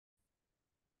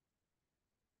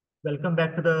Welcome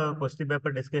back to the question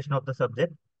paper discussion of the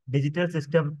subject Digital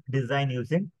System Design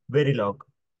using Verilog.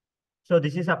 So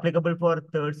this is applicable for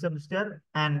third semester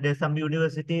and some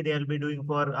university they will be doing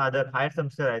for other higher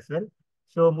semester as well.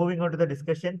 So moving on to the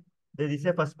discussion, this is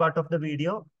the first part of the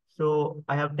video. So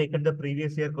I have taken the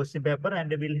previous year question paper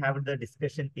and we'll have the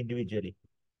discussion individually.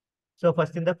 So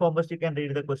first in the foremost, you can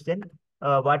read the question.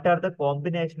 What are the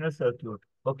combinational circuit?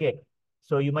 Okay.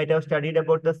 So you might have studied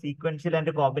about the sequential and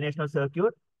the combinational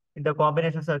circuit. In the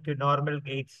combinational circuit, normal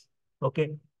gates.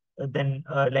 Okay. Then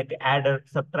like adder,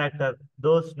 subtractor,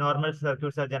 those normal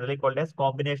circuits are generally called as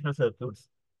combinational circuits.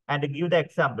 And give the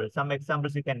example. Some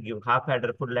examples you can give. Half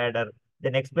adder, full adder.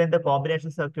 Then explain the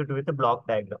combinational circuit with a block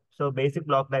diagram. So basic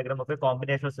block diagram of a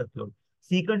combinational circuit.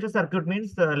 Sequential circuit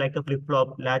means like a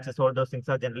flip-flop, latches, all those things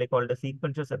are generally called a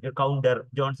sequential circuit. Counter,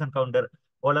 Johnson counter,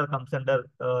 all are comes under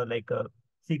like a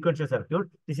sequential circuit.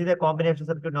 This is a combination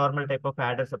circuit, normal type of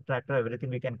adder, subtractor,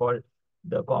 everything we can call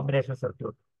the combination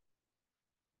circuit.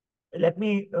 Let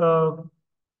me tell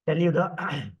you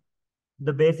the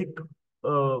the basic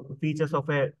features of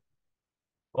a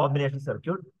combination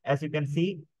circuit. As you can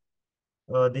see,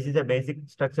 this is a basic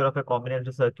structure of a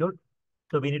combination circuit.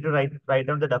 So we need to write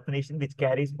down the definition which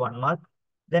carries 1 mark.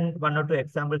 Then one or two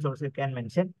examples also you can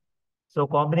mention. So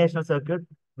combinational circuit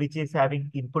which is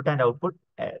having input and output,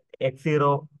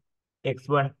 x0,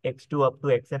 x1, x2 up to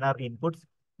xn are inputs,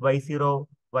 y0,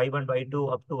 y1,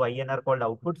 y2 up to yn are called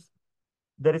outputs.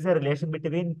 There is a relation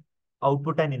between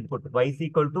output and input. Y is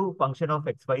equal to function of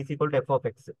x, y is equal to f of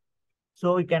x.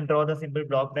 So you can draw the simple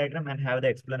block diagram and have the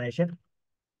explanation.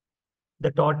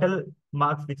 The total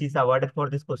marks which is awarded for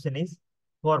this question is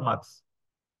 4 marks.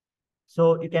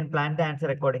 So you can plan the answer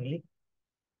accordingly.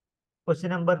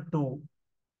 Question number 2,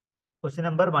 question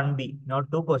number 1b,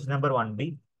 not 2, question number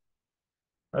 1b.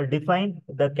 Define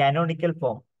the canonical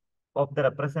form of the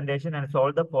representation and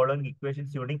solve the following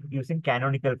equations using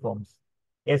canonical forms.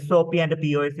 SOP and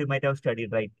POS you might have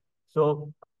studied, right?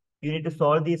 So you need to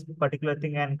solve this particular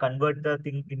thing and convert the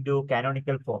thing into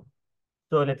canonical form.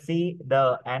 So let's see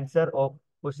the answer of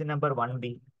question number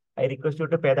 1b. I request you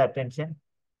to pay the attention.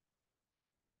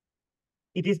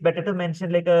 It is better to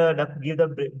mention like give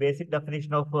the basic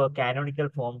definition of canonical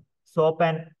form, SOP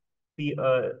and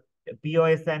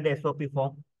POS and SOP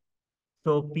form.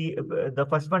 So the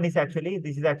first one is actually,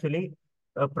 this is actually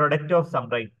a product of sum,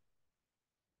 right?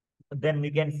 Then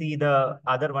we can see the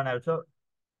other one also.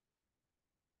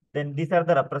 Then these are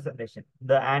the representation.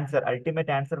 The answer, ultimate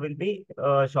answer will be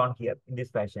shown here in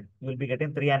this fashion. You will be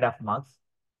getting 3.5 marks.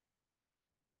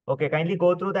 Okay, kindly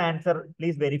go through the answer.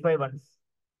 Please verify once.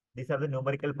 These are the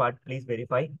numerical part. Please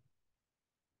verify.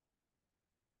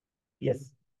 Yes.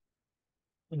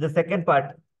 The second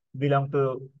part belong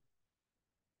to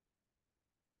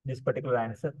this particular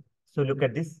answer. So look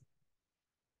at this.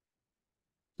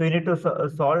 So you need to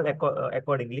solve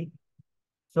accordingly.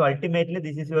 So ultimately,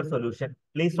 this is your solution.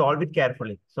 Please solve it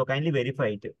carefully. So kindly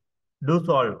verify it. Do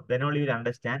solve, then only you will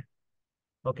understand.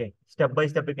 Okay, step by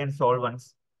step you can solve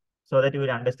once so that you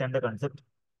will understand the concept.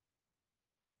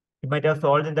 You might have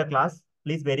solved in the class.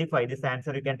 Please verify this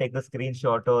answer. You can take the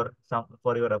screenshot or some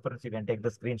for your reference. You can take the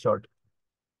screenshot.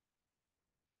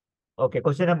 Okay,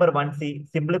 question number 1C.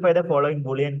 Simplify the following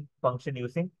Boolean function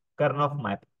using Karnoff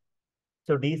map.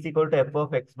 So D is equal to f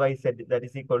of x by z. That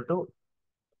is equal to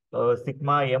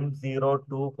sigma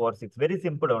M0246. Very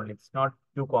simple only. It's not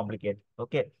too complicated.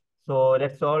 Okay. So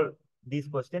let's solve this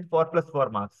question. 4 plus 4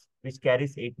 marks, which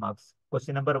carries 8 marks.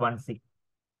 Question number 1C.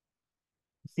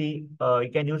 See, you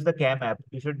can use the CAM app.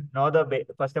 You should know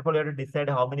first of all, you have to decide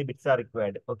how many bits are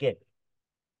required. Okay.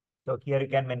 So here you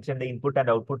can mention the input and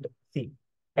output. See,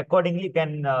 accordingly, you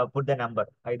can put the number,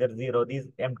 either 0. These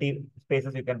empty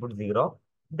spaces, you can put 0.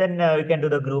 Then you can do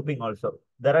the grouping also.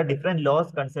 There are different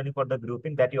laws concerning for the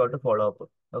grouping that you have to follow up.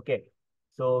 Okay.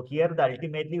 So here,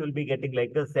 ultimately, you will be getting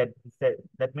like the set,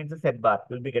 that means the set bar.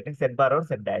 You will be getting set bar or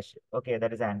set dash. Okay,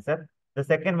 that is the answer. The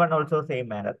second one also same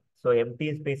manner. So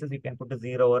empty spaces, you can put a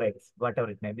 0 or X, whatever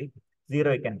it may be.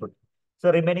 0 you can put.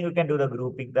 So remaining, you can do the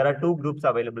grouping. There are 2 groups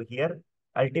available here.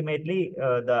 Ultimately,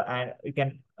 you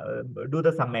can do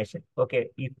the summation. Okay,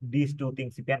 if these 2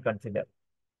 things you can consider.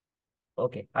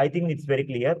 Okay, I think it's very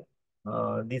clear.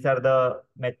 These are the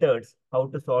methods how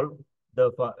to solve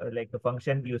the like the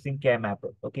function using K-map.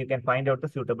 Okay, you can find out the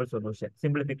suitable solution.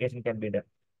 Simplification can be done.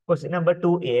 Question number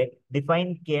 2A,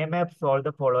 define K-map, solve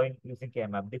the following using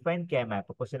K-map. Define K-map,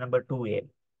 question number 2A.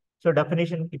 So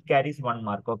definition, it carries 1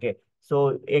 mark. Okay,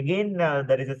 so again,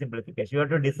 there is a simplification. You have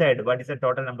to decide what is the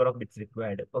total number of bits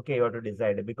required. Okay, you have to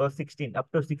decide because 16,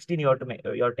 up to 16 you have to make,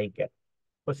 you have to take care.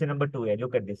 Question number 2A,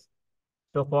 look at this.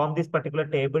 So from this particular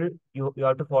table, you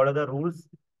have to follow the rules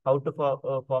how to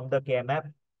form the K-map.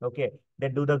 Okay,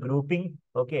 then do the grouping.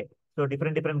 Okay, so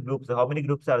different groups. How many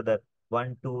groups are there?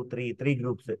 One, two, three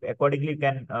groups. Accordingly, you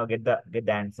can get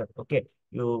the answer. Okay,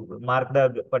 you mark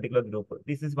the particular group.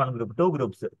 This is one group, two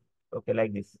groups. Okay,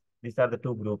 like this. These are the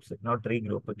two groups, not three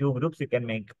groups. Two groups you can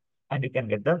make, and you can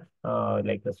get the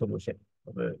like the solution.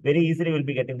 Very easily, will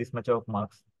be getting this much of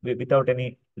marks without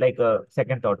any like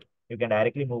second thought. You can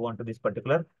directly move on to this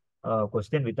particular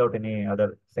question without any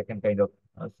other second kind of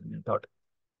thought.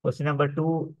 Question number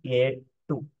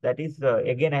 2A2. That is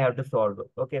again I have to solve.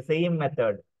 Okay, same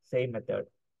method, same method.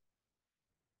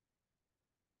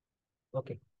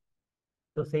 Okay.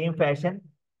 So same fashion,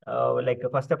 like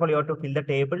first of all, you have to fill the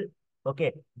table.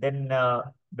 Okay. Then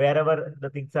wherever the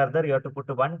things are there, you have to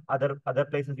put one. Other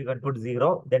places you can put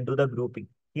zero. Then do the grouping.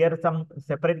 Here some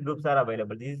separate groups are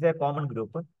available. This is a common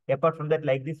group. Apart from that,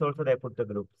 like this also they put the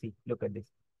group. See, look at this.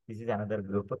 This is another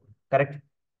group. Correct.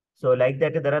 So like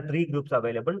that, there are three groups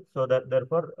available. So that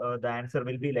therefore, the answer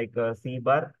will be like C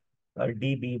bar,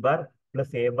 D B bar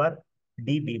plus A bar,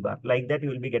 D B bar. Like that, you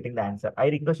will be getting the answer. I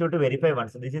request you to verify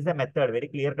once. This is a method. Very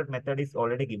clear-cut method is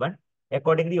already given.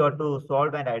 Accordingly, you have to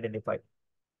solve and identify.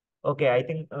 Okay, I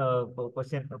think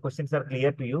questions are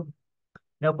clear to you.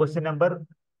 Now, question number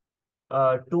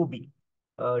 2B.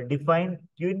 Define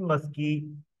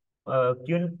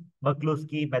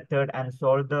Kuhn-Muskowski method and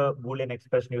solve the Boolean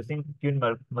expression using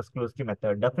Kuhn-Muskowski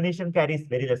method. Definition carries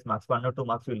very less marks. 1 or 2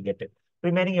 marks you will get it.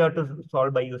 Remaining you have to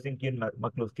solve by using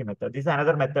Kuhn-Muskowski method. This is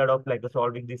another method of like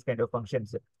solving these kind of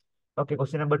functions. Okay,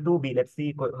 question number 2B. Let's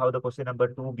see how the question number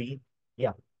 2B.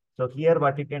 Yeah. So here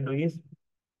what you can do is,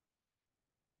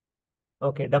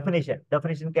 okay, definition.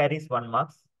 Definition carries 1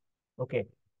 marks. Okay.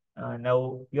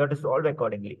 Now you have to solve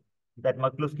accordingly. That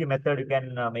McCluskey method, you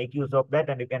can make use of that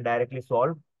and you can directly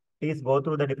solve. Please go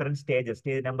through the different stages.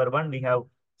 Stage number 1, we have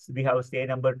stage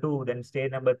number 2, then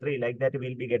stage number 3. Like that,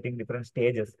 we'll be getting different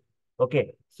stages.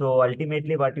 Okay. So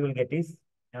ultimately, what you will get is,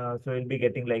 so you'll be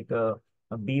getting like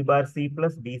B bar C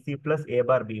plus BC plus A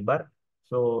bar B bar.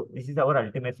 So this is our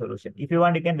ultimate solution. If you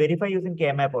want, you can verify using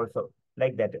K-map also,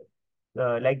 like that.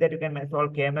 Like that, you can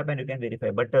solve KMAP and you can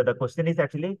verify. But the question is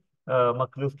actually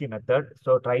McCluskey method.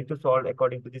 So try to solve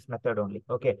according to this method only.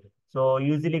 Okay. So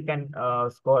usually you can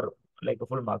score like a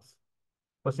full marks.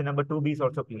 Question number 2B is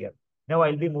also clear. Now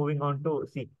I'll be moving on to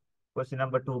see question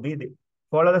number 2B.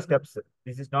 Follow the steps.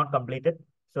 This is not completed.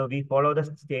 So we follow the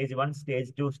stage 1,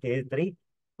 stage 2, stage 3.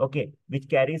 Okay. Which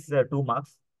carries 2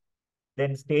 marks.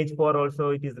 Then stage 4 also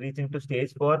it is reaching to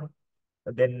stage 4.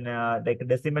 Then like a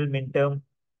decimal min term.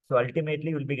 So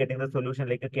ultimately, you'll be getting the solution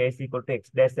like a k is equal to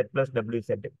x dash z plus w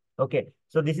z. Okay.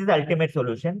 So this is the ultimate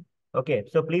solution. Okay.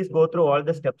 So please go through all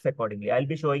the steps accordingly. I'll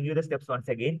be showing you the steps once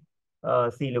again.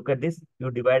 See, look at this.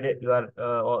 You divide it. You are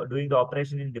doing the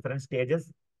operation in different stages.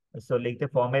 So like the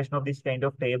formation of this kind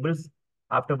of tables.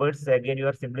 Afterwards, again,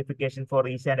 your simplification for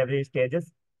each and every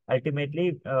stages.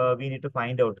 Ultimately, we need to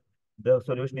find out the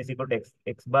solution is equal to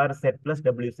x bar z plus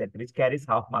w z, which carries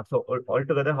half marks. So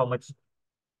altogether, how much?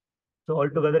 So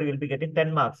altogether, you will be getting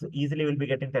 10 marks. Easily, you will be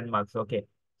getting 10 marks. Okay.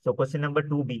 So question number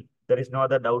 2B, there is no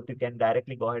other doubt. You can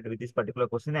directly go ahead with this particular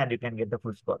question and you can get the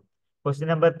full score. Question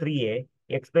number 3A,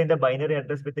 explain the binary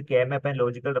address with the K-map and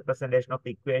logical representation of the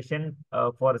equation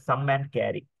for sum and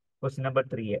carry. Question number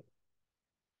 3A.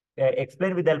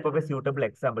 Explain with the help of a suitable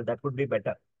example. That would be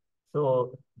better.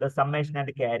 So the summation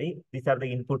and carry, these are the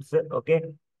inputs. Okay.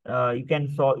 You can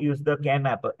use the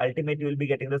K-map. Ultimately, you will be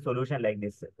getting the solution like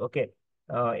this. Okay.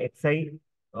 Xi,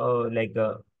 like,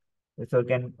 so you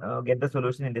can get the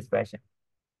solution in this fashion.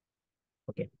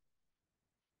 Okay.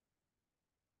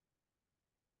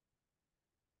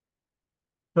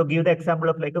 So give the example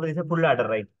of like, this is a full adder,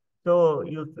 right? So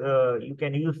you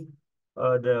can use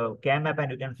the K-map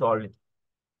and you can solve it.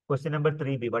 Question number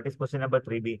 3B. What is question number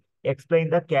 3B? Explain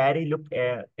the carry look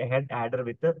ahead adder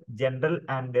with the general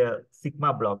and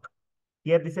sigma block.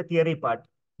 Here, this is a theory part.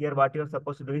 Here, what you are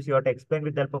supposed to do is you have to explain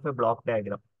with the help of a block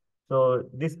diagram. So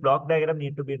this block diagram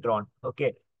need to be drawn.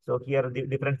 Okay. So here, the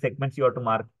different segments you have to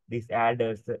mark. These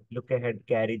adders, look ahead,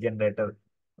 carry generator.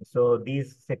 So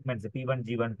these segments, P1,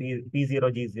 G1, P0,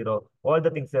 G0, all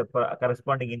the things for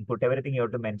corresponding input, everything you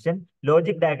have to mention.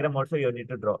 Logic diagram also you need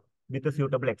to draw with a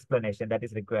suitable explanation that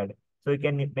is required. So you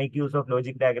can make use of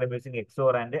logic diagram using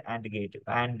XOR and AND gate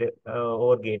and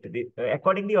OR gate.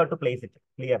 Accordingly, you have to place it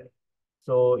clear.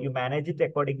 So you manage it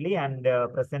accordingly and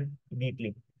present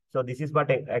neatly. So this is what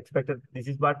I expected. This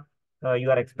is what you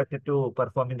are expected to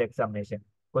perform in the examination.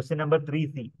 Question number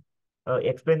 3C.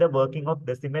 Explain the working of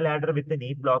decimal adder with the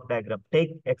neat block diagram.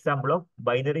 Take example of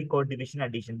binary code division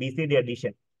addition, BCD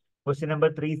addition. Question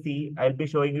number 3C. I'll be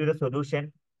showing you the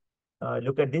solution.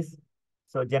 Look at this.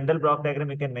 So general block diagram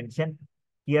you can mention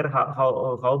here.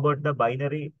 How about the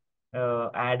binary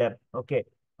adder? Okay.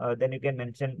 Then you can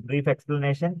mention brief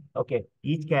explanation. Okay.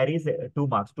 Each carries 2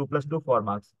 marks, 2 + 2, 4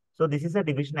 marks. So this is a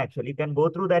division actually. You can go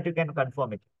through that. You can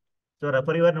confirm it. So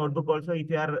refer your notebook also. If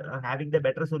you are having the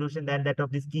better solution than that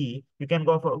of this key, you can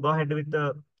go ahead with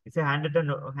the it's a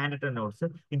handwritten notes.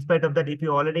 In spite of that, if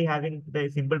you already having the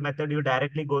simple method, you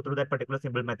directly go through that particular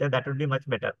simple method. That would be much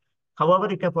better. However,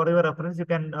 you can, for your reference, you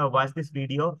can watch this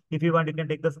video. If you want, you can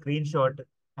take the screenshot,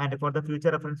 and for the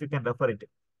future reference, you can refer it.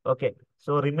 Okay.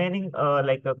 So remaining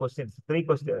questions, 3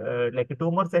 questions, like 2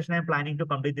 more session. I'm planning to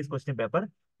complete this question paper.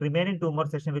 Remaining 2 more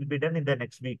session will be done in the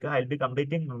next week. I'll be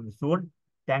completing soon.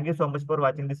 Thank you so much for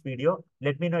watching this video.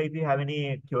 Let me know if you have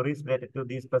any queries related to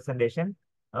this presentation.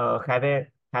 Have a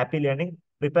happy learning.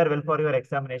 Prepare well for your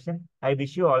examination. I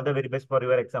wish you all the very best for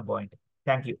your exam point.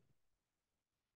 Thank you.